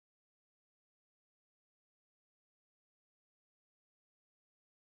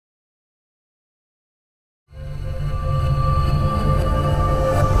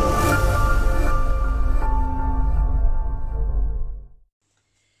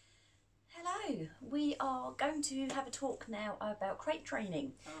we are going to have a talk now about crate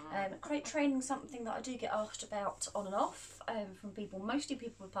training. Crate training is something that I do get asked about on and off from people, mostly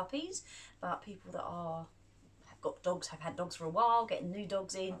people with puppies, but people that have got dogs, have had dogs for a while, getting new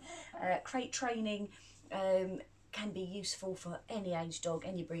dogs in. Crate training can be useful for any age dog,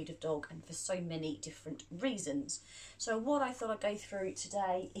 any breed of dog, and for so many different reasons. So what I thought I'd go through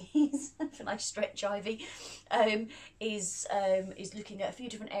today is, for nice stretch, Ivy, is looking at a few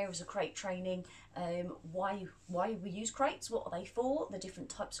different areas of crate training, why we use crates, what are they for, the different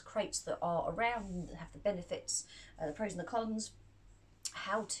types of crates that are around, that have the benefits, the pros and the cons,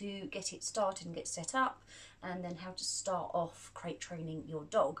 how to get it started and get set up, and then how to start off crate training your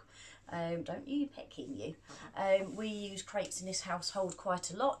dog. Don't you pecking you. We use crates in this household quite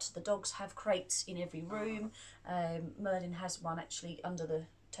a lot. The dogs have crates in every room. Merlin has one actually under the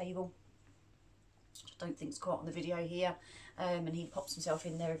table, which I don't think is quite on the video here, and he pops himself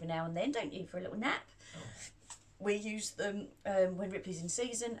in there every now and then, don't you, for a little nap. We use them when Ripley's in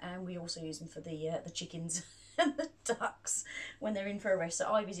season, and we also use them for the chickens and the ducks when they're in for a rest. So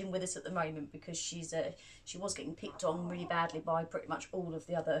Ivy's in with us at the moment because she was getting picked on really badly by pretty much all of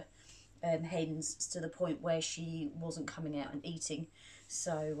the other hens, to the point where she wasn't coming out and eating.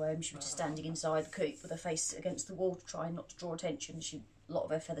 So she was just standing inside the coop with her face against the wall, trying not to draw attention. A lot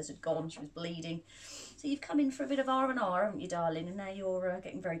of her feathers had gone, she was bleeding. So you've come in for a bit of R&R, haven't you, darling? And now you're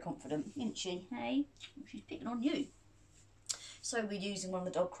getting very confident, isn't she? Hey, she's picking on you. So we're using one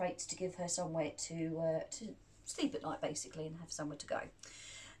of the dog crates to give her somewhere to sleep at night, basically, and have somewhere to go.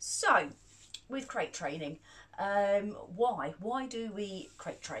 So, with crate training, why do we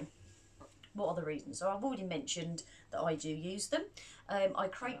crate train? What are the reasons? So I've already mentioned that I do use them. I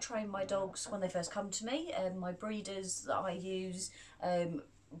crate train my dogs when they first come to me. My breeders that I use,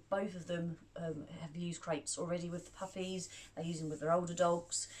 both of them have used crates already with the puppies. They use them with their older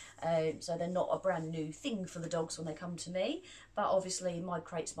dogs, so they're not a brand new thing for the dogs when they come to me. But obviously my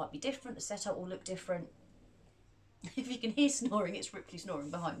crates might be different, the setup will look different. If you can hear snoring, it's Ripley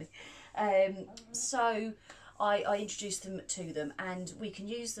snoring behind me. So I introduced them to them, and we can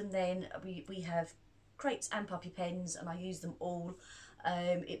use them then. We have crates and puppy pens, and I use them all.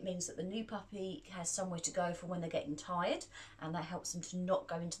 It means that the new puppy has somewhere to go for when they're getting tired, and that helps them to not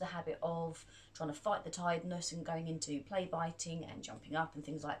go into the habit of trying to fight the tiredness and going into play biting and jumping up and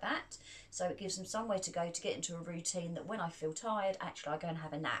things like that. So it gives them somewhere to go to get into a routine that when I feel tired, actually I go and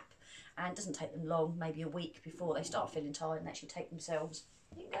have a nap. And it doesn't take them long, maybe a week before they start feeling tired and actually take themselves,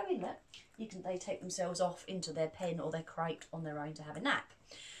 you can go in there, they take themselves off into their pen or their crate on their own to have a nap.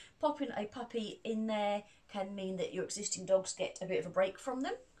 Popping a puppy in there can mean that your existing dogs get a bit of a break from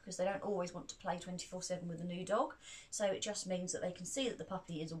them, because they don't always want to play 24/7 with a new dog. So it just means that they can see that the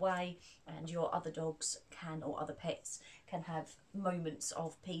puppy is away, and your other dogs can, or other pets, can have moments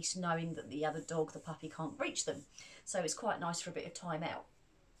of peace knowing that the other dog, the puppy, can't reach them. So it's quite nice for a bit of time out.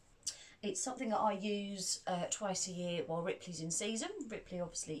 It's something that I use twice a year while Ripley's in season. Ripley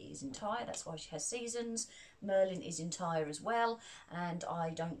obviously is entire, that's why she has seasons. Merlin is entire as well, and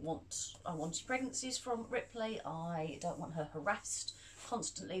I wanted pregnancies from Ripley. I don't want her harassed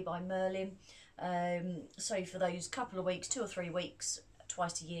constantly by Merlin. So for those couple of weeks, 2 or 3 weeks,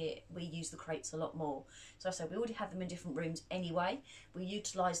 twice a year, we use the crates a lot more. So I said we already have them in different rooms anyway. We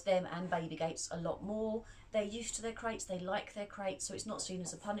utilise them and baby gates a lot more. They're used to their crates, they like their crates, so it's not seen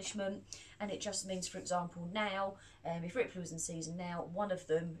as a punishment. And it just means, for example, now, if Ripley was in season now, one of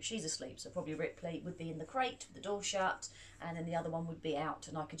them, she's asleep, so probably Ripley would be in the crate with the door shut, and then the other one would be out,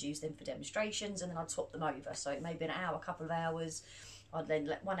 and I could use them for demonstrations, and then I'd swap them over. So maybe an hour, a couple of hours, I'd then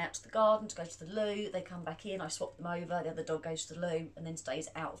let one out to the garden to go to the loo, they come back in, I swap them over, the other dog goes to the loo and then stays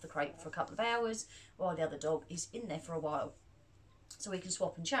out of the crate for a couple of hours while the other dog is in there for a while. So we can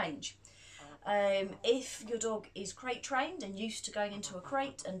swap and change. If your dog is crate trained and used to going into a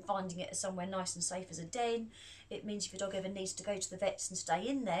crate and finding it somewhere nice and safe as a den, it means if your dog ever needs to go to the vets and stay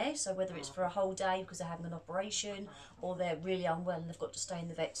in there, so whether it's for a whole day because they're having an operation or they're really unwell and they've got to stay in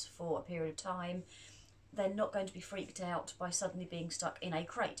the vets for a period of time, they're not going to be freaked out by suddenly being stuck in a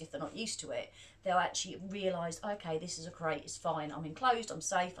crate if they're not used to it. They'll actually realise, okay, this is a crate, it's fine, I'm enclosed, I'm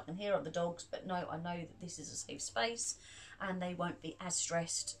safe, I can hear other dogs, but no, I know that this is a safe space, and they won't be as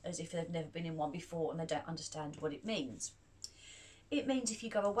stressed as if they've never been in one before and they don't understand what it means. It means if you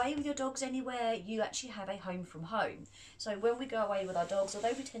go away with your dogs anywhere, you actually have a home from home. So when we go away with our dogs,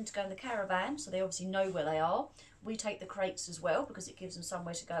 although we tend to go in the caravan, so they obviously know where they are, we take the crates as well because it gives them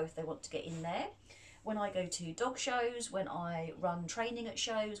somewhere to go if they want to get in there. When I go to dog shows, when I run training at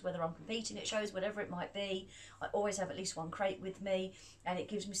shows, whether I'm competing at shows, whatever it might be, I always have at least one crate with me, and it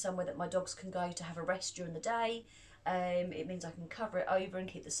gives me somewhere that my dogs can go to have a rest during the day. It means I can cover it over and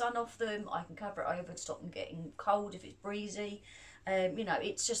keep the sun off them. I can cover it over to stop them getting cold if it's breezy. You know,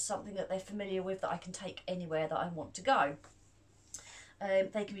 it's just something that they're familiar with that I can take anywhere that I want to go.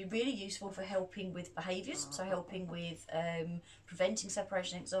 They can be really useful for helping with behaviours, so helping with preventing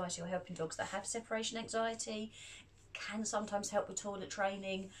separation anxiety or helping dogs that have separation anxiety. Can sometimes help with toilet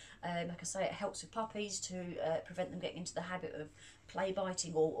training. Like I say, it helps with puppies to prevent them getting into the habit of play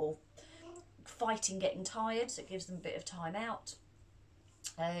biting or fighting getting tired, so it gives them a bit of time out.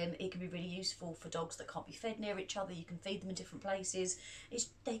 It can be really useful for dogs that can't be fed near each other. You can feed them in different places.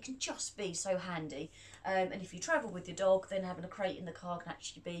 They can just be so handy. And if you travel with your dog, then having a crate in the car can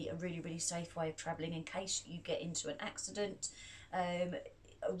actually be a really, really safe way of travelling in case you get into an accident. A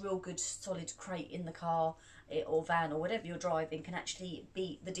real good solid crate in the car or van or whatever you're driving can actually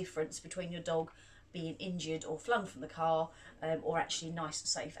be the difference between your dog being injured or flung from the car or actually nice,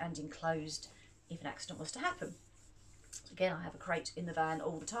 safe and enclosed if an accident was to happen. Again, I have a crate in the van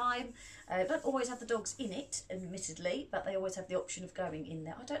all the time. Don't always have the dogs in it, admittedly, but they always have the option of going in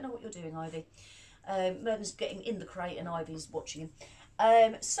there. I don't know what you're doing, Ivy. Merlin's getting in the crate and Ivy's watching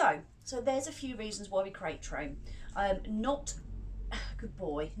him. So there's a few reasons why we crate train. Good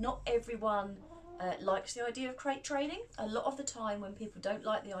boy, not everyone likes the idea of crate training. A lot of the time when people don't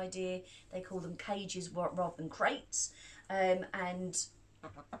like the idea, they call them cages rather than crates. And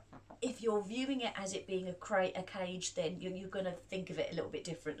if you're viewing it as it being a cage, then you're going to think of it a little bit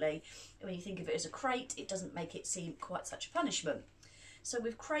differently. When you think of it as a crate, it doesn't make it seem quite such a punishment. So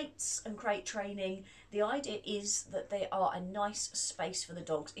with crates and crate training, the idea is that they are a nice space for the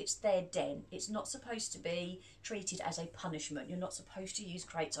dogs. It's their den. It's not supposed to be treated as a punishment. You're not supposed to use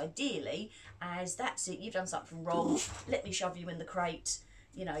crates ideally as that's it, you've done something wrong, let me shove you in the crate.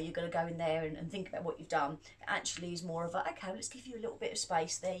 You know, you're going to go in there and think about what you've done. It actually is more of a, okay, let's give you a little bit of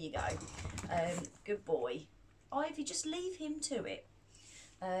space. There you go. Good boy. Ivy, just leave him to it.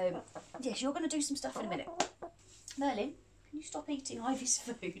 Yes, you're going to do some stuff in a minute. Merlin, can you stop eating Ivy's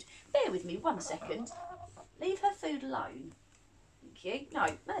food? Bear with me 1 second. Leave her food alone. Thank you. No,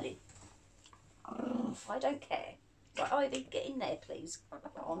 Merlin. I don't care. Right, Ivy, get in there, please. Oh,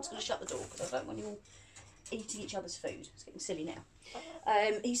 I'm just going to shut the door because I don't want you all eating each other's food. It's getting silly now.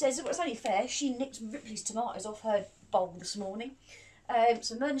 He says it was only fair. She nicked Ripley's tomatoes off her bowl this morning.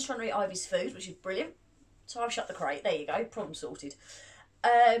 So Merlin's trying to eat Ivy's food, which is brilliant. So I've shut the crate. There you go. Problem sorted.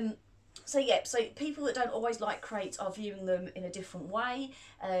 So yeah, so people that don't always like crates are viewing them in a different way.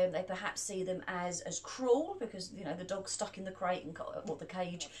 They perhaps see them as cruel because, you know, the dog's stuck in the crate or the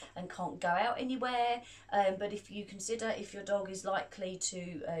cage and can't go out anywhere. But if you consider if your dog is likely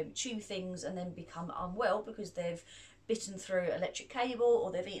to chew things and then become unwell because they've bitten through electric cable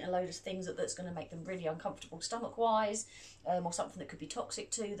or they've eaten a load of things that's going to make them really uncomfortable stomach-wise, or something that could be toxic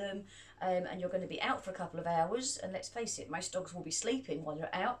to them, and you're going to be out for a couple of hours, and let's face it, most dogs will be sleeping while you're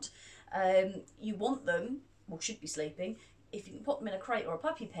out. You want them, or should be sleeping. If you can put them in a crate or a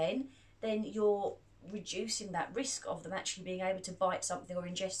puppy pen, then you're reducing that risk of them actually being able to bite something or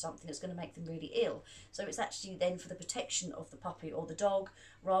ingest something that's going to make them really ill. So it's actually then for the protection of the puppy or the dog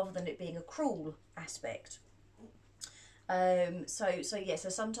rather than it being a cruel aspect. So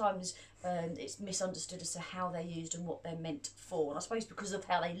sometimes it's misunderstood as to how they're used and what they're meant for. And I suppose because of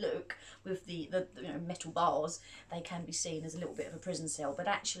how they look with the metal bars, they can be seen as a little bit of a prison cell. But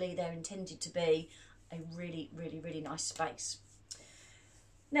actually, they're intended to be a really, really, really nice space.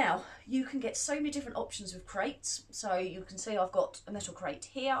 Now, you can get so many different options with crates. So you can see I've got a metal crate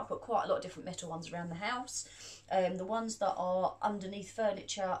here. I've got quite a lot of different metal ones around the house. The ones that are underneath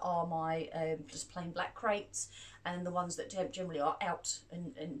furniture are my just plain black crates. And the ones that generally are out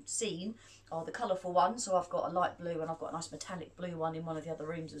and seen are the colourful ones. So I've got a light blue and I've got a nice metallic blue one in one of the other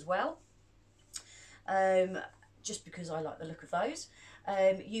rooms as well. Just because I like the look of those.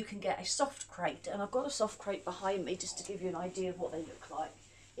 You can get a soft crate, and I've got a soft crate behind me just to give you an idea of what they look like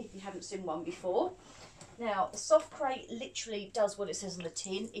if you haven't seen one before. Now, the soft crate literally does what it says on the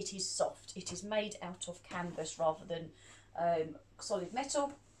tin. It is soft. It is made out of canvas rather than solid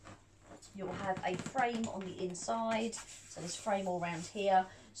metal. You'll have a frame on the inside, so there's frame all around here.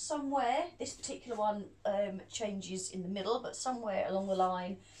 Somewhere, this particular one changes in the middle, but somewhere along the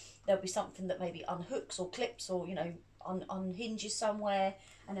line there'll be something that maybe unhooks or clips or, you know, unhinges somewhere,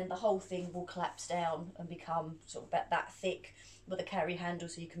 and then the whole thing will collapse down and become sort of about that thick with a carry handle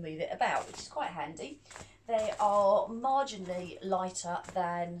so you can move it about, which is quite handy. They are marginally lighter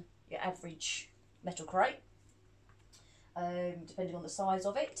than your average metal crate, depending on the size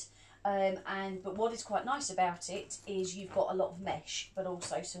of it. But what is quite nice about it is you've got a lot of mesh, but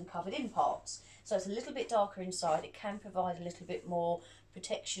also some covered in parts. So it's a little bit darker inside. It can provide a little bit more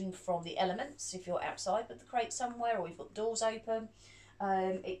protection from the elements if you're outside with the crate somewhere, or you've got the doors open.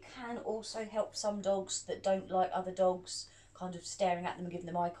 It can also help some dogs that don't like other dogs kind of staring at them and giving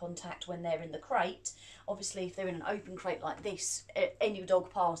them eye contact when they're in the crate. Obviously, if they're in an open crate like this, any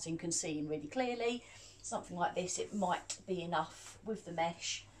dog passing can see them really clearly. Something like this, it might be enough with the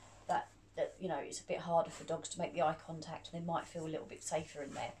mesh that you know, it's a bit harder for dogs to make the eye contact, and they might feel a little bit safer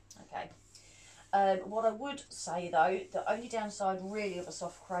in there. Okay. What I would say though, the only downside really of a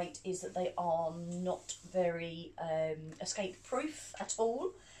soft crate is that they are not very escape proof at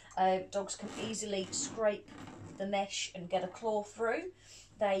all. Dogs can easily scrape the mesh and get a claw through.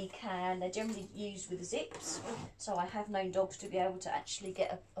 They're generally used with zips, so I have known dogs to be able to actually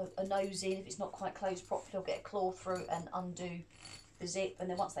get a nose in. If it's not quite closed properly, they'll get a claw through and undo the zip, and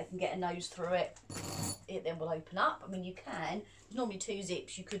then once they can get a nose through it, it then will open up. I mean, you can, there's normally 2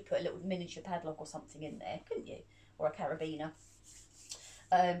 zips, you could put a little miniature padlock or something in there, couldn't you? Or a carabiner.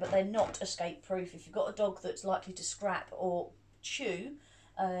 But they're not escape proof. If you've got a dog that's likely to scrap or chew,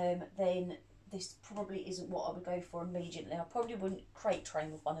 then this probably isn't what I would go for immediately. I probably wouldn't crate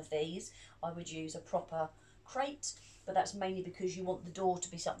train with one of these. I would use a proper crate, but that's mainly because you want the door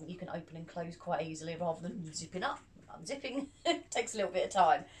to be something you can open and close quite easily rather than zipping up. Unzipping takes a little bit of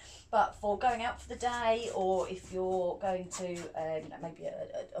time. But for going out for the day, or if you're going to you know, maybe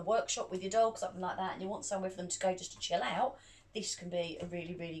a workshop with your dog, something like that, and you want somewhere for them to go just to chill out, this can be a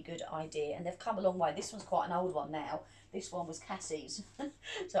really, really good idea. And they've come a long way. This one's quite an old one now. This one was Cassie's.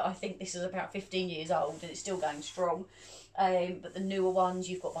 So I think this is about 15 years old and it's still going strong. But the newer ones,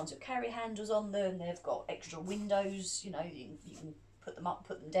 you've got ones with carry handles on them. They've got extra windows, you know, you can put them up,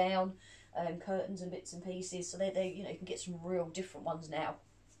 put them down, curtains and bits and pieces. So they you know, you can get some real different ones now.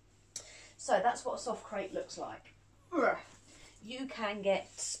 So that's what a soft crate looks like. You can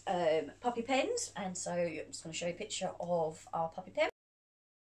get puppy pens, and so I'm just going to show you a picture of our puppy pen.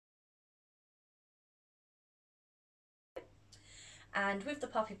 And with the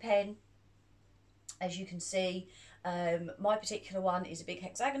puppy pen, as you can see, my particular one is a big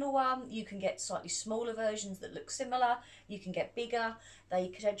hexagonal one. You can get slightly smaller versions that look similar. You can get bigger. They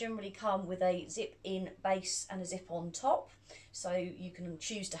generally come with a zip-in base and a zip-on top. So you can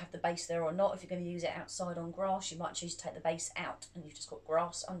choose to have the base there or not. If you're going to use it outside on grass, you might choose to take the base out and you've just got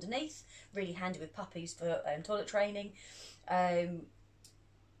grass underneath. Really handy with puppies for toilet training.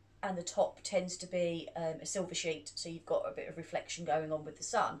 And the top tends to be a silver sheet, so you've got a bit of reflection going on with the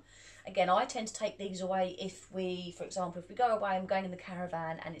sun. Again, I tend to take these away if we, for example, if we go away, I'm going in the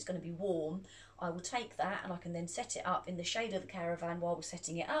caravan and it's going to be warm, I will take that and I can then set it up in the shade of the caravan while we're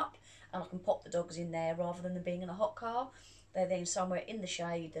setting it up, and I can pop the dogs in there rather than them being in a hot car. They're then somewhere in the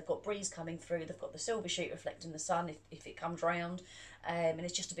shade, they've got breeze coming through, they've got the silver sheet reflecting the sun if it comes round, and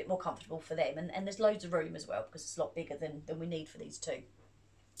it's just a bit more comfortable for them. And there's loads of room as well because it's a lot bigger than we need for these two.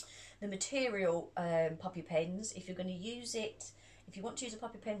 The material puppy pens, if you're going to use it, if you want to use a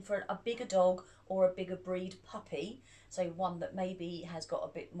puppy pen for a bigger dog or a bigger breed puppy, so one that maybe has got a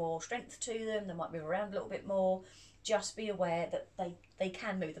bit more strength to them, they might move around a little bit more, just be aware that they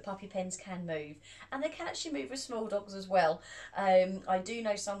can move. The puppy pens can move, and they can actually move with small dogs as well. I do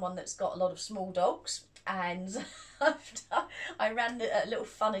know someone that's got a lot of small dogs, and I ran a little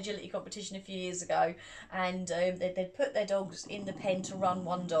fun agility competition a few years ago, and they'd put their dogs in the pen to run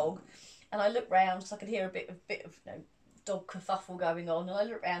one dog, and I looked round because I could hear a bit of you know, dog kerfuffle going on, and I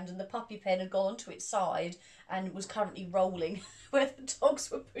looked round and the puppy pen had gone to its side and was currently rolling where the dogs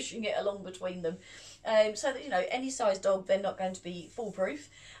were pushing it along between them. So that, you know, any size dog, they're not going to be foolproof,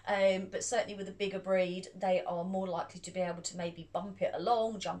 but certainly with a bigger breed, they are more likely to be able to maybe bump it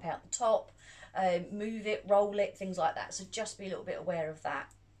along, jump out the top, move it, roll it, things like that. So just be a little bit aware of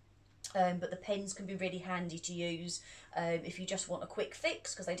that. But the pens can be really handy to use if you just want a quick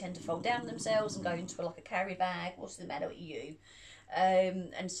fix, because they tend to fold down themselves and go into like a carry bag. What's the matter with you?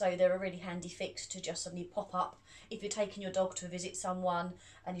 And so they're a really handy fix to just suddenly pop up. If you're taking your dog to visit someone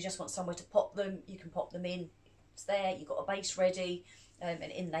and you just want somewhere to pop them, you can pop them in. It's there, you've got a base ready, and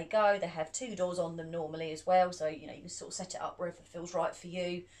in they go. They have 2 doors on them normally as well, so you know, you can sort of set it up wherever it feels right for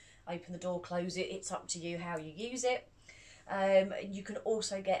you. Open the door, close it, it's up to you how you use it. You can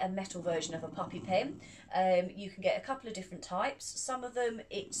also get a metal version of a puppy pen. You can get a couple of different types. Some of them,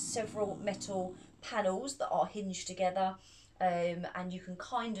 it's several metal panels that are hinged together, and you can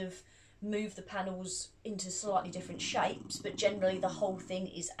kind of move the panels into slightly different shapes, but generally the whole thing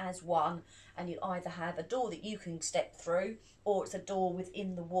is as one, and you either have a door that you can step through, or it's a door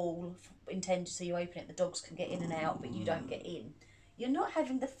within the wall intended so you open it, the dogs can get in and out, but you don't get in. you're not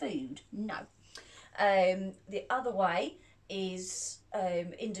having the food, no. The other way is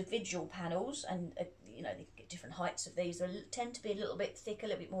individual panels, and you know, they get different heights of these. They tend to be a little bit thicker, a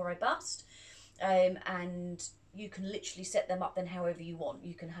little bit more robust, and you can literally set them up then however you want.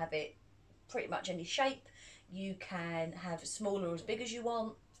 You can have it pretty much any shape. You can have smaller or as big as you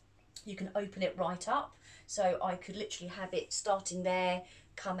want. You can open it right up, so I could literally have it starting there,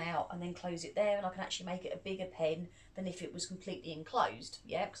 come out and then close it there, and I can actually make it a bigger pen than if it was completely enclosed.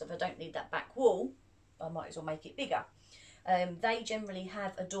 Yeah, because if I don't need that back wall, I might as well make it bigger. They generally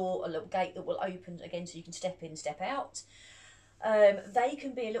have a door, a little gate that will open again, so you can step in, step out. They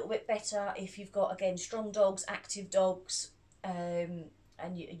can be a little bit better if you've got, again, strong dogs, active dogs,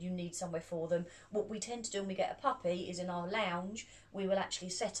 and you need somewhere for them. What we tend to do when we get a puppy is in our lounge, we will actually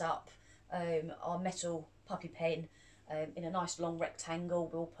set up our metal puppy pen in a nice long rectangle.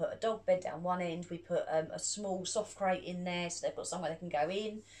 We'll put a dog bed down one end, we put a small soft crate in there so they've got somewhere they can go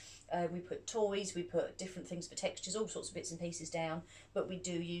in. We put toys, we put different things for textures, all sorts of bits and pieces down, but we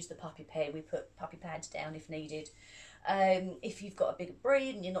do use the puppy pen. We put puppy pads down if needed. If you've got a bigger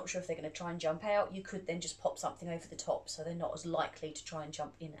breed and you're not sure if they're going to try and jump out, you could then just pop something over the top so they're not as likely to try and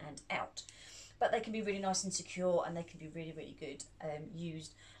jump in and out. But they can be really nice and secure, and they can be really, really good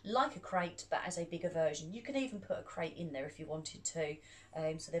used like a crate, but as a bigger version. You can even put a crate in there if you wanted to.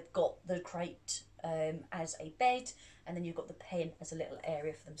 So they've got the crate as a bed, and then you've got the pen as a little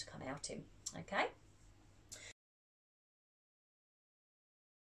area for them to come out in. Okay.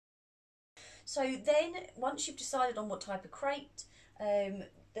 So then, once you've decided on what type of crate,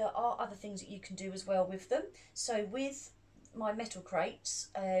 there are other things that you can do as well with them. So with my metal crates,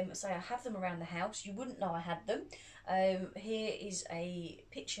 say I have them around the house, you wouldn't know I had them. Here is a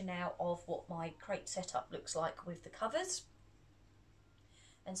picture now of what my crate setup looks like with the covers.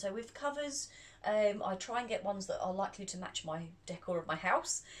 And so with covers, I try and get ones that are likely to match my decor of my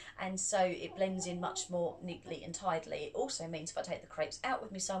house, and so it blends in much more neatly and tidily. It also means if I take the crates out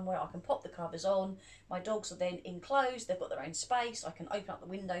with me somewhere, I can pop the covers on. My dogs are then enclosed, they've got their own space. I can open up the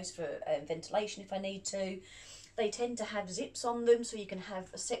windows for ventilation if I need to. They tend to have zips on them, so you can have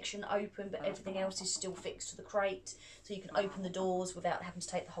a section open but everything else is still fixed to the crate, so you can open the doors without having to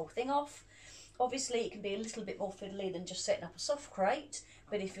take the whole thing off. Obviously it can be a little bit more fiddly than just setting up a soft crate,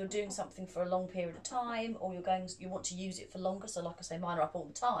 but if you're doing something for a long period of time, or you want to use it for longer, so like I say, mine are up all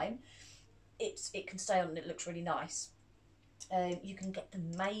the time, it can stay on and it looks really nice. You can get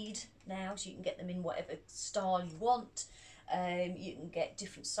them made now, so you can get them in whatever style you want. You can get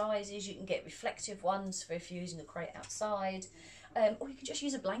different sizes, you can get reflective ones for if you're using a crate outside, or you can just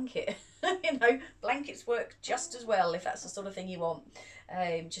use a blanket. You know, blankets work just as well if that's the sort of thing you want,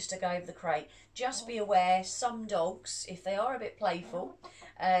 just to go over the crate. Just be aware, some dogs, if they are a bit playful,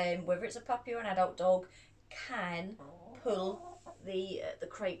 whether it's a puppy or an adult dog, can pull the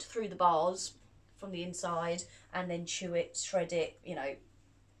crate through the bars from the inside and then chew it, shred it, you know,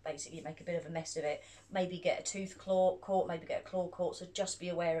 basically make a bit of a mess of it. Maybe get a tooth caught, maybe get a claw caught, so just be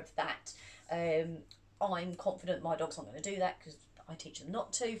aware of that. I'm confident my dog's not going to do that because I teach them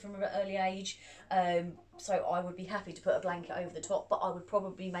not to from an early age, so I would be happy to put a blanket over the top, but I would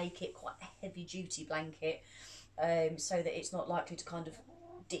probably make it quite a heavy duty blanket, so that it's not likely to kind of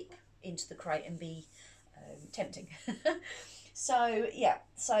dip into the crate and be tempting. So yeah,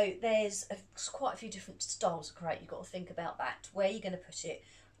 so there's quite a few different styles of crate. You've got to think about that, where you're going to put it,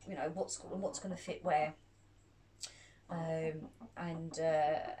 you know, what's going to fit where, and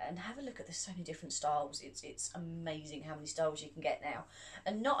have a look at, there's so many different styles. It's amazing how many styles you can get now.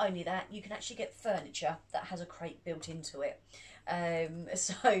 And not only that, you can actually get furniture that has a crate built into it.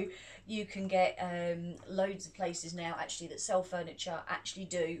 So you can get loads of places now actually that sell furniture, actually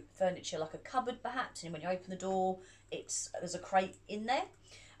do furniture like a cupboard perhaps, and when you open the door there's a crate in there.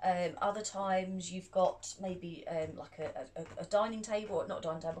 Other times you've got maybe like a dining table, or not a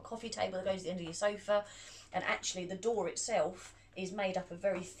dining table, a coffee table that goes to the end of your sofa, and actually the door itself is made up of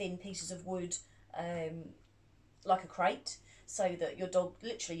very thin pieces of wood, like a crate, so that your dog,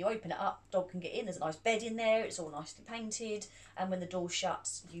 literally you open it up, dog can get in, there's a nice bed in there, it's all nicely painted, and when the door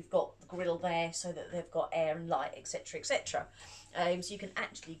shuts you've got the grill there so that they've got air and light, etc, etc. So you can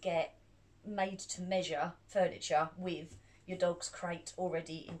actually get made to measure furniture with your dog's crate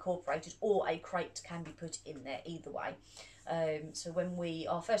already incorporated, or a crate can be put in there, either way. So when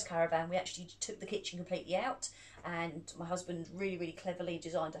our first caravan, we actually took the kitchen completely out, and my husband really cleverly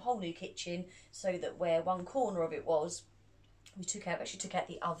designed a whole new kitchen so that where one corner of it was, we actually took out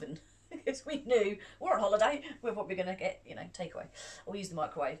the oven because we knew we're on holiday, we're probably going to get, you know, takeaway or use the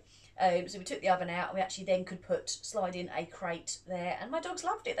microwave. So we took the oven out, and we actually then could slide in a crate there, and my dogs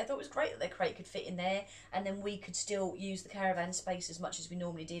loved it. They thought it was great that their crate could fit in there, and then we could still use the caravan space as much as we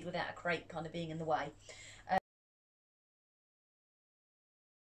normally did without a crate kind of being in the way.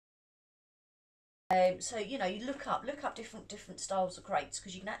 So you know, you look up different styles of crates,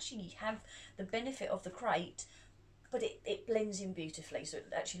 because you can actually have the benefit of the crate, but it blends in beautifully, so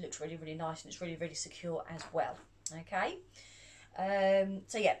it actually looks really, really nice, and it's really, really secure as well. Okay,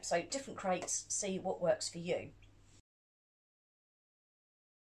 so yeah, so different crates, see what works for you.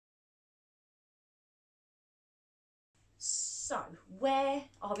 So where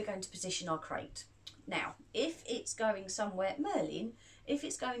are we going to position our crate? Now, if it's going somewhere, Merlin, if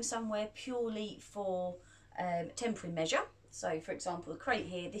it's going somewhere purely for temporary measure, so for example, the crate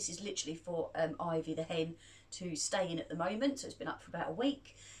here, this is literally for Ivy the hen to stay in at the moment, so it's been up for about a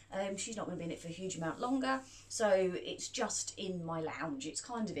week. She's not going to be in it for a huge amount longer, so it's just in my lounge. It's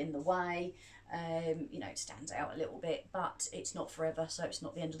kind of in the way, you know, it stands out a little bit, but it's not forever, so it's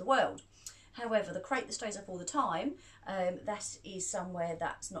not the end of the world. However, the crate that stays up all the time, that is somewhere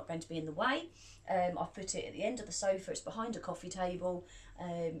that's not going to be in the way. I've put it at the end of the sofa, it's behind a coffee table.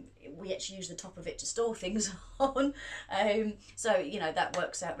 We actually use the top of it to store things on, so you know, that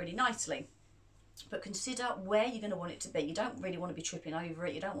works out really nicely. But consider where you're going to want it to be. You don't really want to be tripping over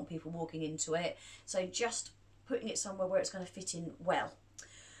it, you don't want people walking into it, so just putting it somewhere where it's going to fit in well.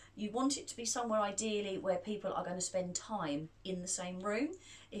 You want it to be somewhere ideally where people are going to spend time in the same room.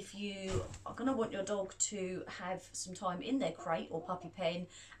 If you are going to want your dog to have some time in their crate or puppy pen,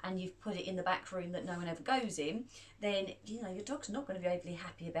 and you've put it in the back room that no one ever goes in, then you know your dog's not going to be overly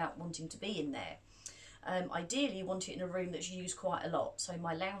happy about wanting to be in there. Ideally, you want it in a room that's used quite a lot. So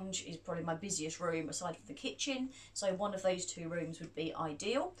my lounge is probably my busiest room aside from the kitchen. So one of those two rooms would be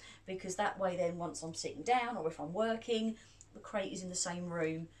ideal, because that way then once I'm sitting down or if I'm working, the crate is in the same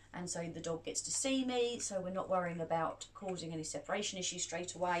room, and so the dog gets to see me, so we're not worrying about causing any separation issues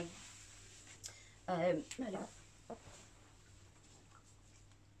straight away. No.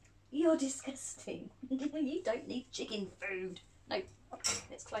 You're disgusting. You don't need chicken food. No,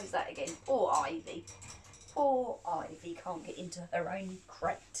 let's close that again. Poor Ivy. Poor Ivy can't get into her own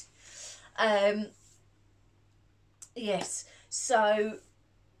crate. Yes, so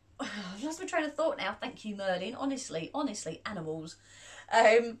I've lost my train of thought now. Thank you, Merlin. Honestly, animals.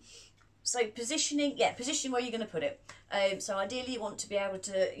 So positioning, yeah, position where you're going to put it. So ideally you want to be able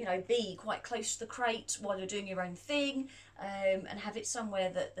to, you know, be quite close to the crate while you're doing your own thing, and have it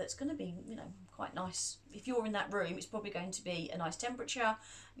somewhere that's going to be, you know, quite nice. If you're in that room, it's probably going to be a nice temperature.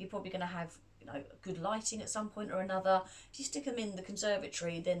 You're probably going to have, you know, good lighting at some point or another. If you stick them in the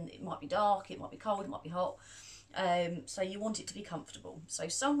conservatory, then it might be dark, it might be cold, it might be hot. So you want it to be comfortable. So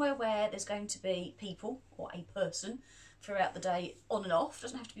somewhere where there's going to be people or a person throughout the day, on and off,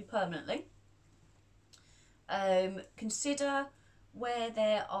 doesn't have to be permanently. Consider where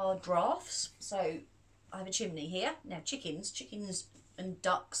there are drafts. So I have a chimney here. Now chickens and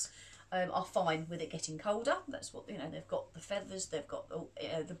ducks are fine with it getting colder. That's what, you know, they've got the feathers, they've got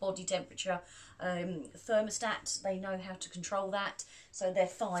the body temperature, thermostats, they know how to control that, so they're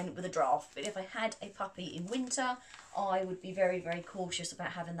fine with a draft. But if I had a puppy in winter, I would be very, very cautious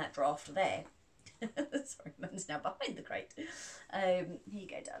about having that draft there. Sorry, Mum's now behind the crate. Here you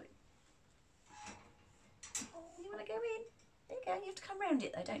go, darling. You want to go in? There you go. You have to come round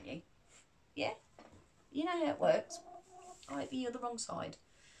it though, don't you? Yeah? You know how it works. Ivy, you're the wrong side.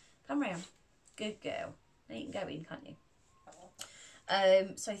 Come round. Good girl. Now you can go in, can't you?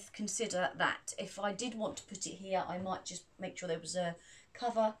 So consider that. If I did want to put it here, I might just make sure there was a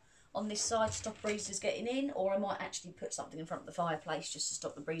cover on this side to stop breezes getting in, or I might actually put something in front of the fireplace just to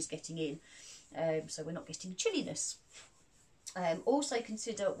stop the breeze getting in, so we're not getting chilliness. Also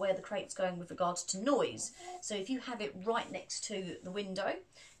consider where the crate's going with regards to noise. So if you have it right next to the window,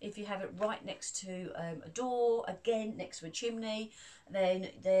 if you have it right next to a door, again next to a chimney, then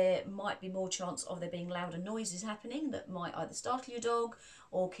there might be more chance of there being louder noises happening that might either startle your dog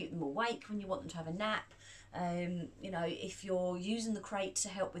or keep them awake when you want them to have a nap. You know, if you're using the crate to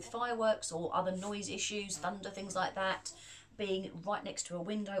help with fireworks or other noise issues, thunder, things like that, being right next to a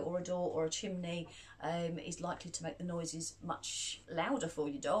window or a door or a chimney is likely to make the noises much louder for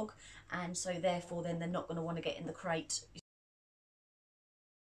your dog, and so therefore then they're not going to want to get in the crate.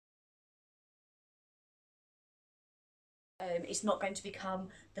 It's not going to become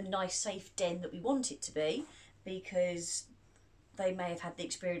the nice safe den that we want it to be, because they may have had the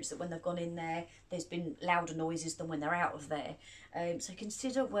experience that when they've gone in there, there's been louder noises than when they're out of there. So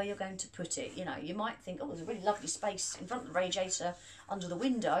consider where you're going to put it. You know, you might think, oh, there's a really lovely space in front of the radiator under the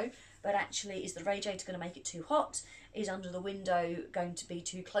window, but actually, is the radiator going to make it too hot? Is under the window going to be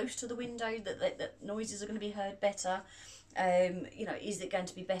too close to the window that noises are going to be heard better? You know, is it going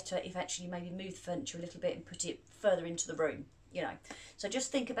to be better if actually maybe move the furniture a little bit and put it further into the room? You know, so just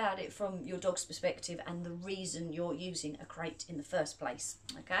think about it from your dog's perspective and the reason you're using a crate in the first place.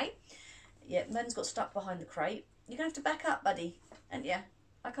 Okay, yeah, Merlin's got stuck behind the crate. You're gonna have to back up, buddy, and yeah,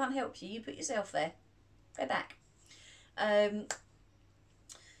 I can't help you. You put yourself there. Go back.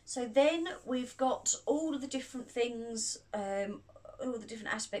 So then we've got all of the different things, all the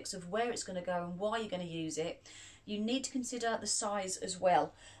different aspects of where it's going to go and why you're going to use it. You need to consider the size as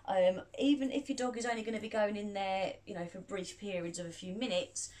well. Even if your dog is only going to be going in there, you know, for brief periods of a few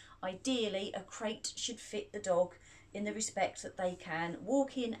minutes, ideally a crate should fit the dog in the respect that they can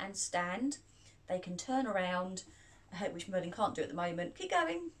walk in and stand, they can turn around, which Merlin can't do at the moment. Keep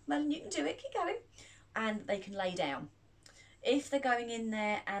going, Merlin, you can do it, keep going. And they can lay down. If they're going in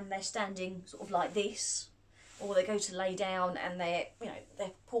there and they're standing sort of like this, or they go to lay down and their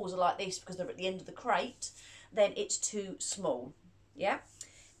paws are like this because they're at the end of the crate, then it's too small. Yeah,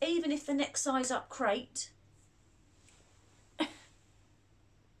 even if the next size up crate,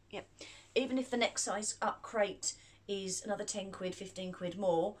 yep, even if the next size up crate is another 10 quid, 15 quid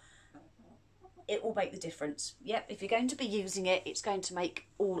more, it will make the difference. Yep, if you're going to be using it, it's going to make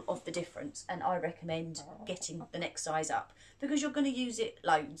all of the difference, and I recommend getting the next size up because you're going to use it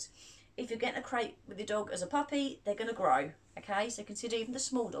loads. If you're getting a crate with your dog as a puppy, they're going to grow, okay? So consider even the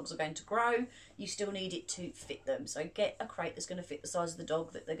small dogs are going to grow. You still need it to fit them. So get a crate that's going to fit the size of the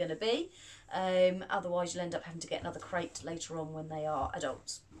dog that they're going to be. Otherwise, you'll end up having to get another crate later on when they are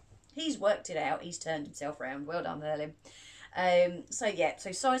adults. He's worked it out. He's turned himself around. Well done, Merlin. So yeah,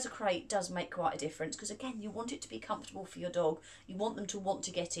 so size of crate does make quite a difference because, again, you want it to be comfortable for your dog. You want them to want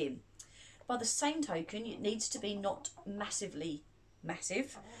to get in. By the same token, it needs to be not massively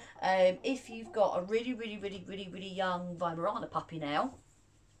massive. If you've got a really young Weimaraner puppy now,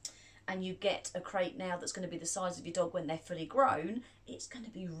 and you get a crate now that's going to be the size of your dog when they're fully grown, it's going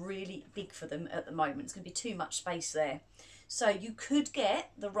to be really big for them at the moment. It's going to be too much space there. So you could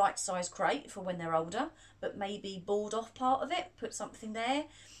get the right size crate for when they're older, but maybe board off part of it, put something there.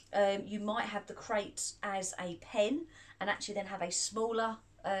 You might have the crate as a pen and actually then have a smaller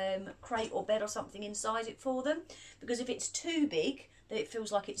crate or bed or something inside it for them, because if it's too big that it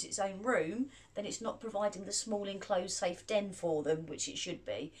feels like it's its own room, then it's not providing the small enclosed safe den for them, which it should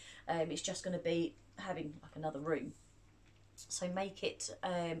be. It's just going to be having like another room. So make it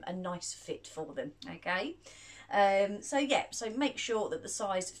a nice fit for them, okay? So yeah, so make sure that the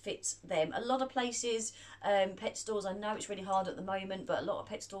size fits them. A lot of places, pet stores, I know it's really hard at the moment, but a lot of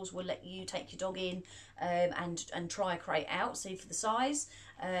pet stores will let you take your dog in and try a crate out, see for the size.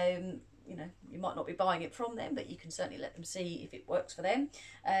 You know, you might not be buying it from them, but you can certainly let them see if it works for them.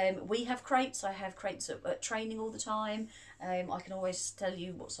 We have crates. I have crates at training all the time. I can always tell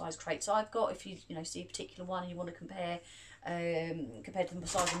you what size crates I've got if you see a particular one and you want to compare to the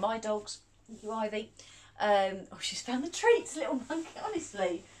size of my dogs. Thank you, Ivy. Oh, she's found the treats, little monkey.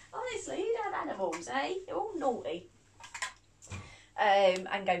 Honestly, you don't have animals, eh? They're all naughty.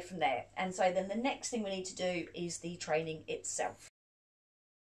 And go from there. And so then the next thing we need to do is the training itself.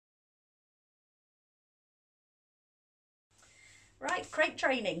 Right, crate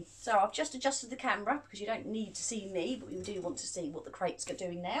training. So I've just adjusted the camera because you don't need to see me, but you do want to see what the crates are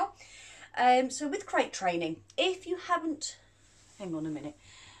doing now. So with crate training, if you haven't, hang on a minute.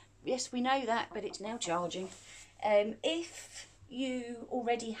 Yes, we know that, but it's now charging. If you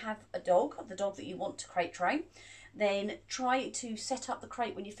already have a dog, the dog that you want to crate train, then try to set up the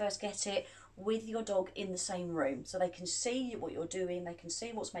crate when you first get it with your dog in the same room, so they can see what you're doing, they can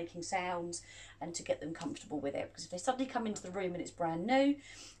see what's making sounds, and to get them comfortable with it. Because if they suddenly come into the room and it's brand new,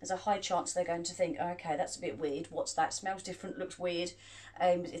 there's a high chance they're going to think, oh, okay, that's a bit weird, what's that, smells different, looks weird.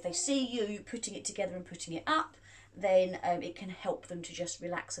 If they see you putting it together and putting it up, then it can help them to just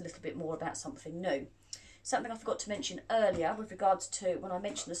relax a little bit more about something new. Something I forgot to mention earlier with regards to when I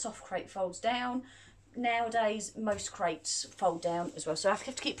mentioned the soft crate folds down, nowadays most crates fold down as well. So I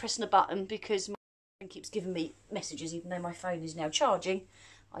have to keep pressing the button because my phone keeps giving me messages even though my phone is now charging.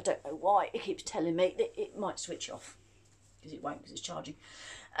 I don't know why it keeps telling me that it might switch off, because it won't, because it's charging.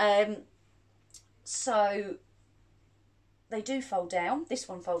 So they do fold down. This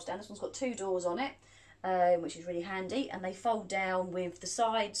one folds down. This one's got 2 doors on it, which is really handy, and they fold down with the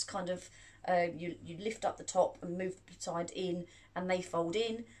sides kind of You lift up the top and move the side in, and they fold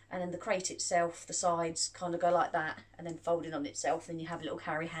in, and then the crate itself, the sides kind of go like that and then fold in on itself, and you have a little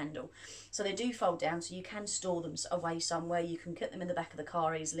carry handle. So they do fold down, so you can store them away somewhere. You can put them in the back of the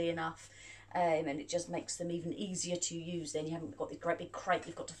car easily enough, and it just makes them even easier to use. Then you haven't got this great big crate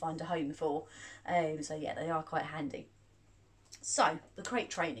you've got to find a home for. So yeah, they are quite handy. So the crate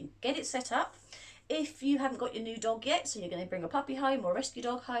training, get it set up. If you haven't got your new dog yet, so you're going to bring a puppy home or a rescue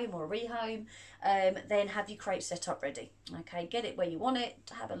dog home or a rehome, then have your crate set up ready. Okay, get it where you want it,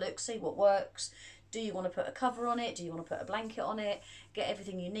 to have a look, see what works. Do you want to put a cover on it? Do you want to put a blanket on it? Get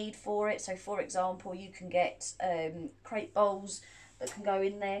everything you need for it. So for example, you can get crate bowls that can go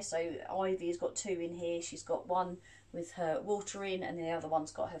in there. So Ivy has got 2 in here. She's got one with her water in and the other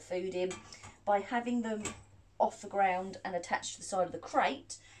one's got her food in. By having them off the ground and attached to the side of the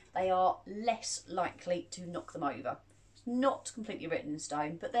crate, they are less likely to knock them over. It's not completely written in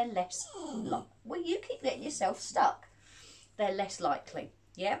stone, but they're less well, you keep getting yourself stuck. They're less likely,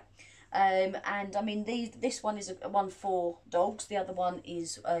 yeah. And I mean, this one is one for dogs. The other one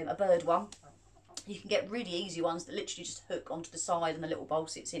is a bird one. You can get really easy ones that literally just hook onto the side and the little bowl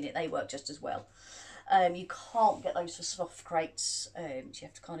sits in it. They work just as well. You can't get those for soft crates. So you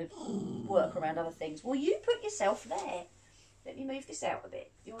have to kind of work around other things. Well, you put yourself there. Let me move this out a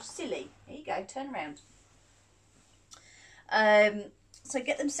bit. You're silly. Here you go. Turn around. So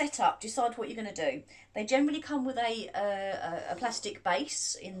get them set up. Decide what you're going to do. They generally come with a plastic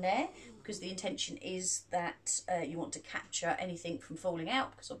base in there, because the intention is that you want to capture anything from falling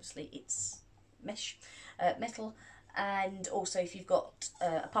out, because obviously it's metal. And also, if you've got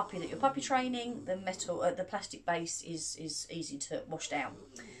a puppy that you're puppy training, the plastic base is easy to wash down.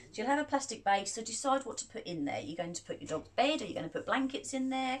 So you'll have a plastic base, so decide what to put in there. You're going to put your dog's bed, or you're going to put blankets in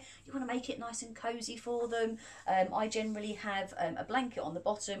there. You want to make it nice and cosy for them. I generally have a blanket on the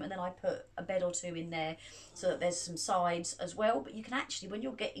bottom, and then I put a bed or 2 in there so that there's some sides as well. But you can actually, when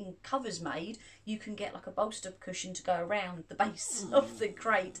you're getting covers made, you can get like a bolster cushion to go around the base of the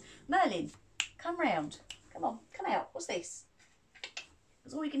crate. Merlin, come round. Come on, come out. What's this?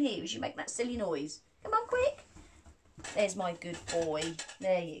 Because all you can hear is you make that silly noise. Come on, quick. There's my good boy.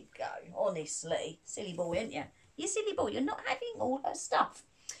 There you go. Honestly. Silly boy, aren't you? You silly boy. You're not having all her stuff.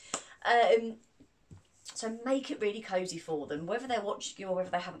 So make it really cosy for them, whether they're watching you or whether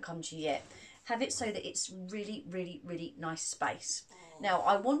they haven't come to you yet. Have it so that it's really, really, really nice space. Now,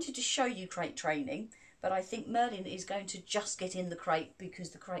 I wanted to show you crate training, but I think Merlin is going to just get in the crate because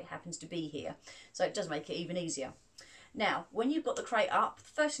the crate happens to be here. So it does make it even easier. Now, when you've got the crate up, the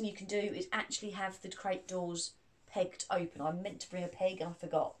first thing you can do is actually have the crate doors pegged open. I meant to bring a peg and I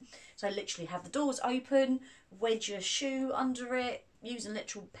forgot. So literally have the doors open, wedge your shoe under it, use a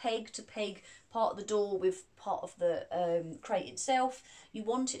literal peg to peg part of the door with part of the crate itself. You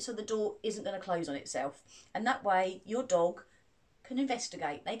want it so the door isn't going to close on itself. And that way your dog can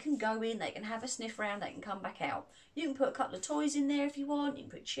investigate. They can go in, they can have a sniff around, they can come back out. You can put a couple of toys in there if you want, you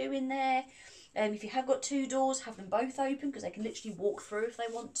can put chew in there. If you have got 2 doors, have them both open because they can literally walk through if they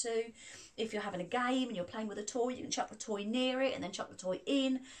want to. If you're having a game and you're playing with a toy, you can chuck the toy near it and then chuck the toy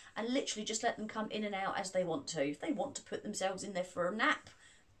in and literally just let them come in and out as they want to. If they want to put themselves in there for a nap,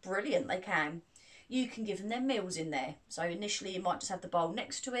 brilliant, they can. You can give them their meals in there. So initially you might just have the bowl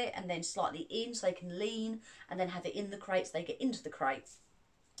next to it and then slightly in so they can lean, and then have it in the crate so they get into the crate.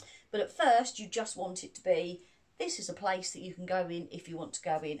 But at first you just want it to be, this is a place that you can go in if you want to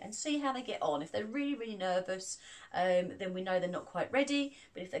go in, and see how they get on. If they're really, really nervous, then we know they're not quite ready.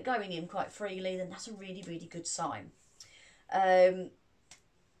 But if they're going in quite freely, then that's a really, really good sign.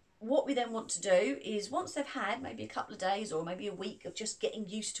 What we then want to do is, once they've had maybe a couple of days or maybe a week of just getting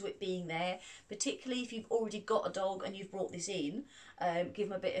used to it being there, particularly if you've already got a dog and you've brought this in, give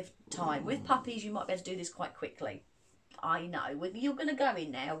them a bit of time. With puppies, you might be able to do this quite quickly. I know, you're going to go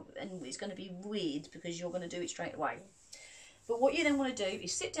in now and it's going to be weird because you're going to do it straight away. But what you then want to do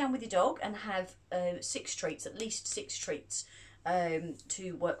is sit down with your dog and have 6 treats, at least 6 treats.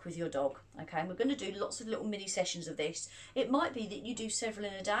 To work with your dog. Okay, and we're going to do lots of little mini sessions of this. It might be that you do several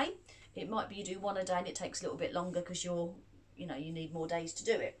in a day. It might be you do 1 a day and it takes a little bit longer because you need more days to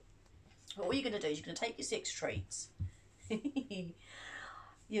do it. But what you're going to do is you're going to take your 6 treats.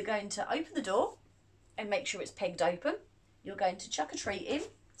 You're going to open the door and make sure it's pegged open. You're going to chuck a treat in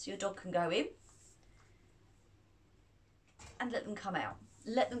so your dog can go in and let them come out.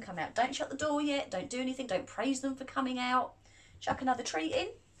 Let them come out. Don't shut the door yet. Don't do anything. Don't praise them for coming out. Chuck another treat in,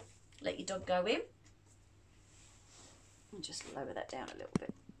 let your dog go in, and just lower that down a little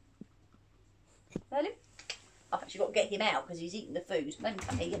bit. Merlin? I've actually got to get him out because he's eating the food. Merlin,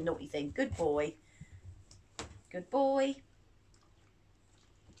 come here, you naughty thing. Good boy. Good boy.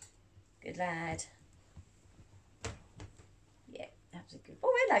 Good lad. Yeah, that was a good...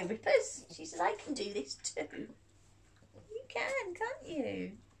 Oh, hello, Rippers. She says, I can do this too. You can, can't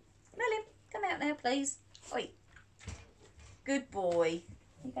you? Merlin, come out now, please. Oi. Good boy.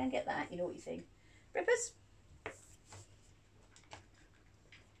 You go and get that. You know what you think. Rippers.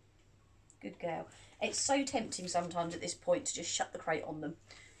 Good girl. It's so tempting sometimes at this point to just shut the crate on them.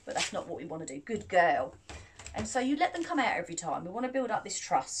 But that's not what we want to do. Good girl. And so you let them come out every time. We want to build up this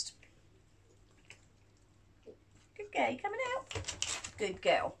trust. Good girl. You coming out? Good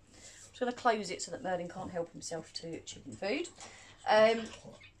girl. I'm just going to close it so that Merlin can't help himself to chicken food.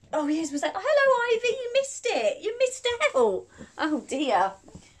 Oh, yes, was that... Oh, hello, Ivy. You missed it. You missed out. Oh, dear.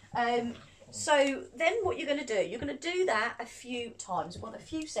 So then what you're going to do, you're going to do that a few times. We want a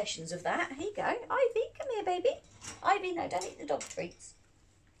few sessions of that. Here you go. Ivy, come here, baby. Ivy, no, don't eat the dog treats.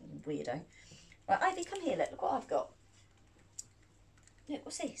 Weirdo. Right, Ivy, come here. Look what I've got. Look,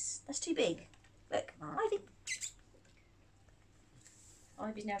 what's this? That's too big. Look, Ivy.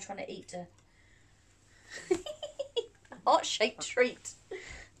 Ivy's now trying to eat a heart-shaped treat.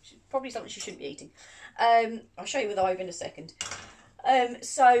 Probably something she shouldn't be eating. I'll show you with Ivy in a second.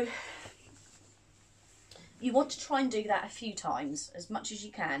 So you want to try and do that a few times, as much as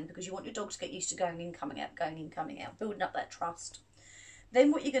you can, because you want your dog to get used to going in, coming out, going in, coming out, building up that trust.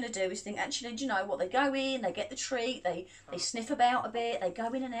 Then what you're going to do is think, actually, do you know what? They go in, they get the treat, they sniff about a bit, they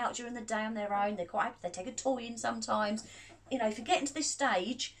go in and out during the day on their own, they're quite happy, they take a toy in sometimes. You know, if you get into this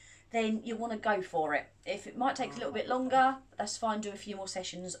stage, then you want to go for it. If it might take a little bit longer, that's fine. Do a few more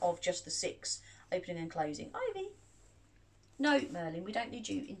sessions of just the 6 opening and closing. Ivy. No, Merlin, we don't need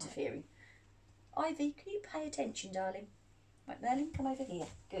you interfering. Ivy, can you pay attention, darling? Right, Merlin, come over here.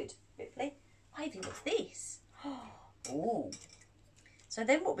 Good. Ripley. Ivy, what's this? Oh. So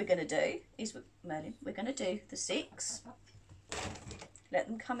then what we're going to do is, Merlin, we're going to do the 6. Let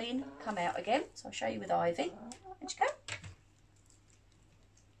them come in, come out again. So I'll show you with Ivy. Where'd you go?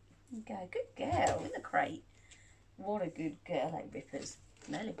 Go, good girl, in the crate. What a good girl, like Rippers.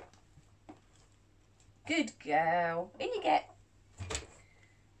 Merlin. Good girl. In you get.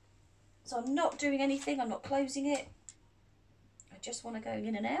 So I'm not doing anything, I'm not closing it. I just want to go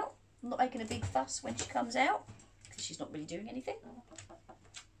in and out. I'm not making a big fuss when she comes out, because she's not really doing anything.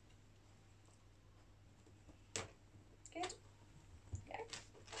 Good. Okay.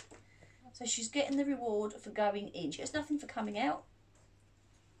 So she's getting the reward for going in. She gets nothing for coming out.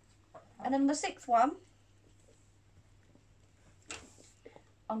 And then the 6th one,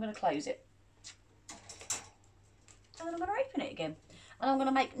 I'm going to close it. And then I'm going to open it again. And I'm going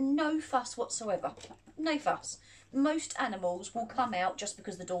to make no fuss whatsoever. No fuss. Most animals will come out just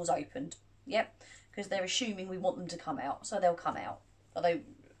because the door's opened. Yep. Because they're assuming we want them to come out. So they'll come out. Although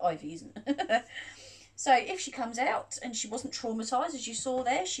Ivy isn't. So if she comes out and she wasn't traumatised, as you saw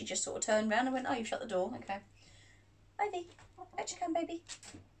there, she just sort of turned around and went, oh, you've shut the door. Okay. Ivy, out you come, baby.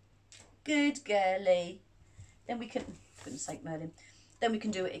 Good girly. Then we can, for goodness sake, Merlin. Then we can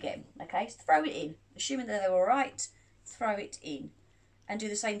do it again. Okay, so throw it in. Assuming that they're all right, throw it in. And do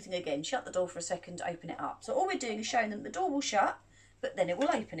the same thing again. Shut the door for a second, open it up. So all we're doing is showing them the door will shut, but then it will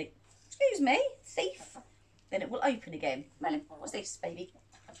open it. Excuse me, thief. Then it will open again. Merlin, what's this, baby?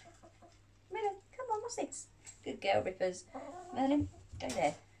 Merlin, come on, what's this? Good girl, Rippers. Merlin, go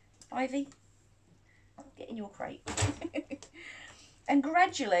there. Ivy, get in your crate. And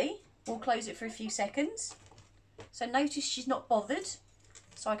gradually, we'll close it for a few seconds. So notice she's not bothered.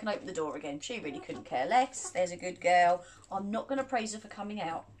 So I can open the door again. She really couldn't care less. There's a good girl. I'm not going to praise her for coming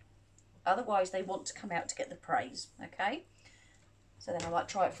out. Otherwise, they want to come out to get the praise. Okay? So then I might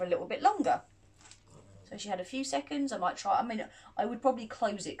try it for a little bit longer. So she had a few seconds. I might try. I mean, I would probably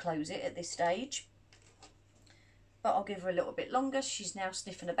close it at this stage. But I'll give her a little bit longer. She's now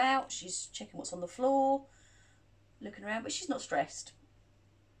sniffing about. She's checking what's on the floor. Looking around. But she's not stressed.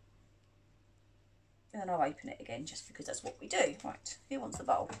 And then I'll open it again just because that's what we do. Right, who wants the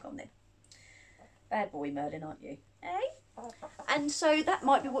bowl? Come on then. Bad boy Merlin, aren't you? Eh? And so that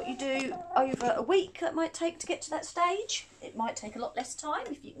might be what you do over a week. That might take to get to that stage. It might take a lot less time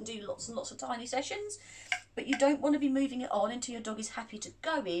if you can do lots and lots of tiny sessions. But you don't want to be moving it on until your dog is happy to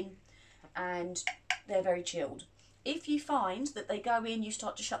go in and they're very chilled. If you find that they go in, you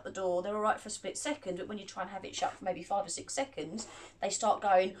start to shut the door, they're all right for a split second, but when you try and have it shut for maybe 5 or 6 seconds, they start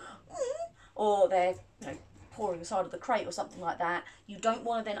going, or they're, you know, pouring the side of the crate or something like that, you don't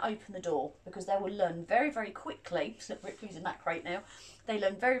want to then open the door because they will learn very, very quickly, Ripley's in that crate now, they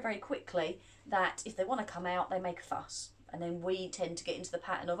learn very, very quickly that if they want to come out, they make a fuss. And then we tend to get into the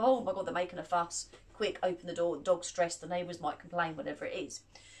pattern of, oh my God, they're making a fuss, quick, open the door, the dog's stressed, the neighbours might complain, whatever it is.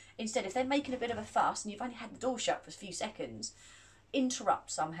 Instead, if they're making a bit of a fuss and you've only had the door shut for a few seconds,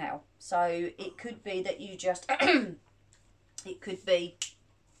 interrupt somehow. So it could be that you just, it could be,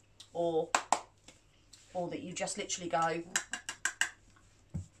 or that you just literally go,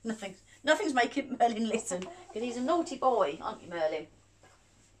 nothing's making Merlin listen, because he's a naughty boy, aren't you, Merlin?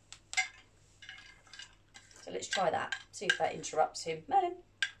 So let's try that, see if that interrupts him. Merlin,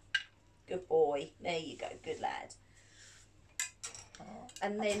 good boy, there you go, good lad.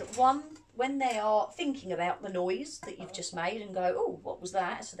 And then when they are thinking about the noise that you've just made and go, oh, what was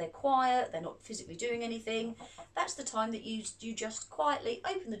that? So they're quiet, they're not physically doing anything. That's the time that you just quietly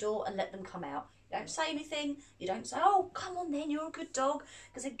open the door and let them come out. You don't say anything. You don't say, oh, come on then, you're a good dog.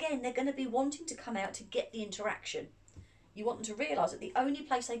 Because again, they're going to be wanting to come out to get the interaction. You want them to realise that the only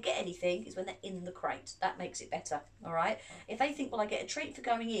place they get anything is when they're in the crate. That makes it better, all right? If they think, well, I get a treat for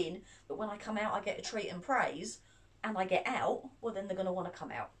going in, but when I come out I get a treat and praise, and I get out, well, then they're going to want to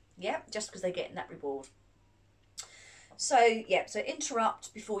come out. Yeah, just because they're getting that reward. So, yeah, so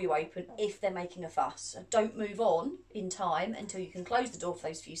interrupt before you open if they're making a fuss. Don't move on in time until you can close the door for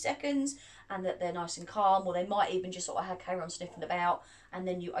those few seconds and that they're nice and calm, or they might even just sort of carry on sniffing about, and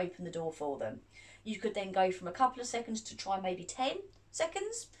then you open the door for them. You could then go from a couple of seconds to try maybe 10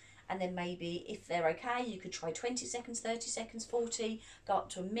 seconds, and then maybe if they're okay, you could try 20 seconds, 30 seconds, 40, go up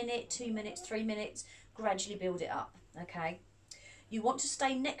to a minute, 2 minutes, 3 minutes, gradually build it up, okay? You want to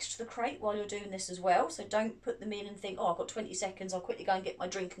stay next to the crate while you're doing this as well, so don't put them in and think, oh, I've got 20 seconds, I'll quickly go and get my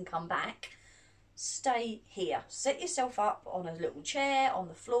drink and come back. Stay here. Set yourself up on a little chair, on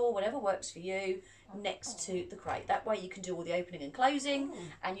the floor, whatever works for you, next to the crate. That way you can do all the opening and closing,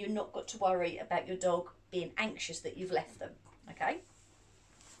 and you're not got to worry about your dog being anxious that you've left them, okay?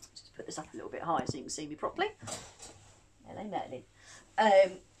 Just put this up a little bit higher so you can see me properly. Hello, Merlin.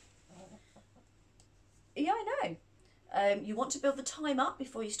 Yeah, I know. You want to build the time up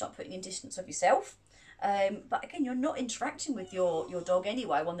before you start putting in distance of yourself. But again, you're not interacting with your dog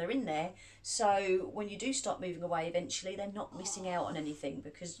anyway when they're in there. So when you do start moving away eventually, they're not missing out on anything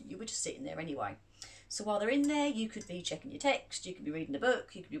because you were just sitting there anyway. So while they're in there, you could be checking your text, you could be reading a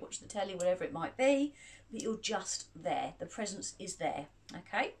book, you could be watching the telly, whatever it might be. But you're just there. The presence is there.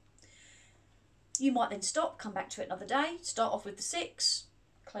 Okay? You might then stop, come back to it another day, start off with the 6.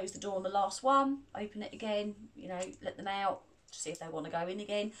 Close the door on the last one, open it again, you know, let them out, see if they want to go in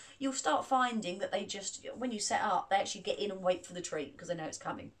again. You'll start finding that they just, when you set up, they actually get in and wait for the treat because they know it's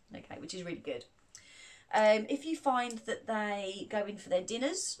coming, okay, which is really good. If you find that they go in for their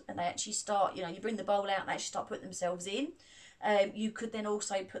dinners and they actually start, you know, you bring the bowl out and they actually start putting themselves in, you could then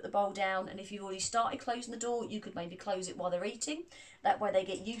also put the bowl down, and if you've already started closing the door, you could maybe close it while they're eating. That way they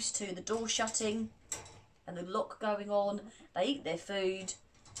get used to the door shutting and the lock going on, they eat their food,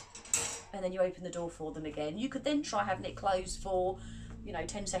 and then you open the door for them again. You could then try having it closed for, you know,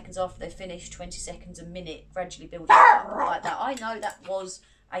 10 seconds after they're finished, 20 seconds, a minute, gradually build it up like that. I know that was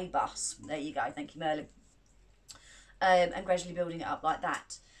a bus. There you go. Thank you, Merlin. And gradually building it up like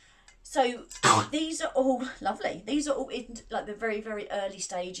that. So these are all lovely. These are all in like the very, very early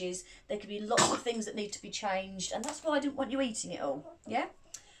stages. There could be lots of things that need to be changed, and that's why I didn't want you eating it all. Yeah?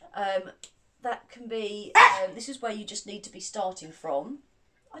 That can be, this is where you just need to be starting from.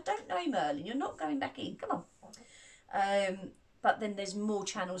 I don't know, Merlin, you're not going back in, come on. But then there's more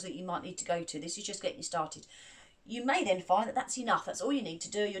channels that you might need to go to. This is just getting you started. You may then find that that's enough, that's all you need to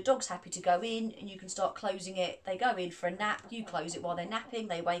do. Your dog's happy to go in and you can start closing it. They go in for a nap, you close it while they're napping,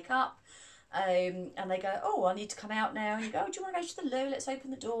 they wake up. And they go, oh, I need to come out now. And you go, oh, do you want to go to the loo? Let's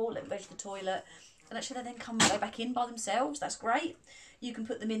open the door, let them go to the toilet. And actually they then go back in by themselves, that's great. You can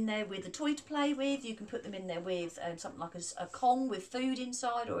put them in there with a toy to play with. You can put them in there with something like a Kong with food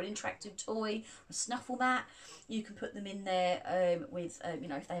inside, or an interactive toy, a snuffle mat. You can put them in there with, you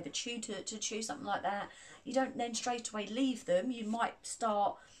know, if they have a chew to chew, something like that. You don't then straight away leave them. You might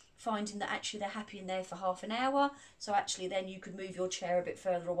start finding that actually they're happy in there for half an hour. So actually then you could move your chair a bit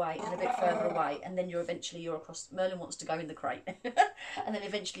further away and a bit further away, and then you're across. Merlin wants to go in the crate. And then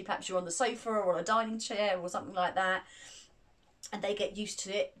eventually perhaps you're on the sofa or on a dining chair or something like that. And they get used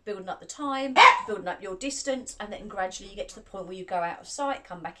to it, building up the time, building up your distance, and then gradually you get to the point where you go out of sight,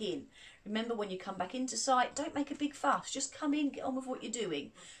 come back in. Remember, when you come back into sight, don't make a big fuss. Just come in, get on with what you're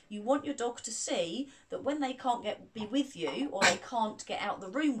doing. You want your dog to see that when they can't be with you, or they can't get out the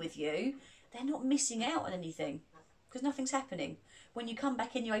room with you, they're not missing out on anything, because nothing's happening. When you come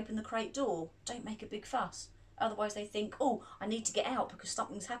back in, you open the crate door, don't make a big fuss. Otherwise they think, oh, I need to get out because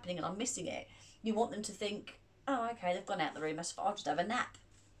something's happening and I'm missing it. You want them to think, oh, okay, they've gone out the room, I'll just have a nap.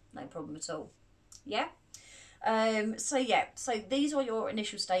 No problem at all. Yeah? So these are your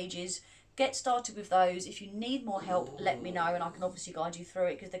initial stages. get started with those. If you need more help, let me know, and I can obviously guide you through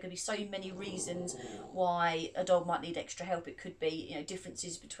it, because there could be so many reasons why a dog might need extra help. It could be, you know,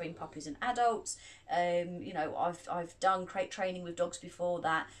 differences between puppies and adults. You know, I've done crate training with dogs before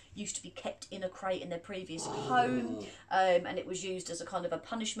that used to be kept in a crate in their previous home, and it was used as a kind of a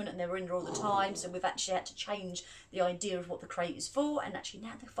punishment, and they were in there all the time. So we've actually had to change the idea of what the crate is for, and actually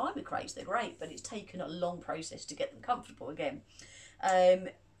now they're fine with crates, they're great, but it's taken a long process to get them comfortable again.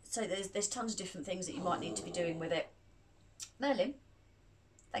 So there's tons of different things that you might need to be doing with it. Merlin,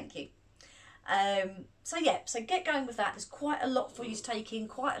 thank you. So yeah, so get going with that. There's quite a lot for you to take in,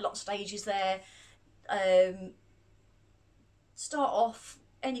 quite a lot of stages there. Start off,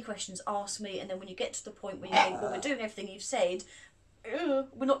 any questions, ask me, and then when you get to the point where you think, well, we're doing everything you've said,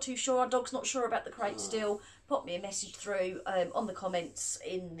 we're not too sure, our dog's not sure about the crate still, pop me a message through on the comments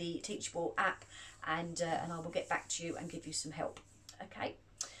in the Teachable app, and I will get back to you and give you some help. Okay.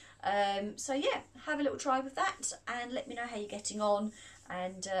 So yeah, have a little try with that and let me know how you're getting on,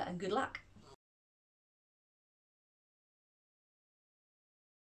 and good luck.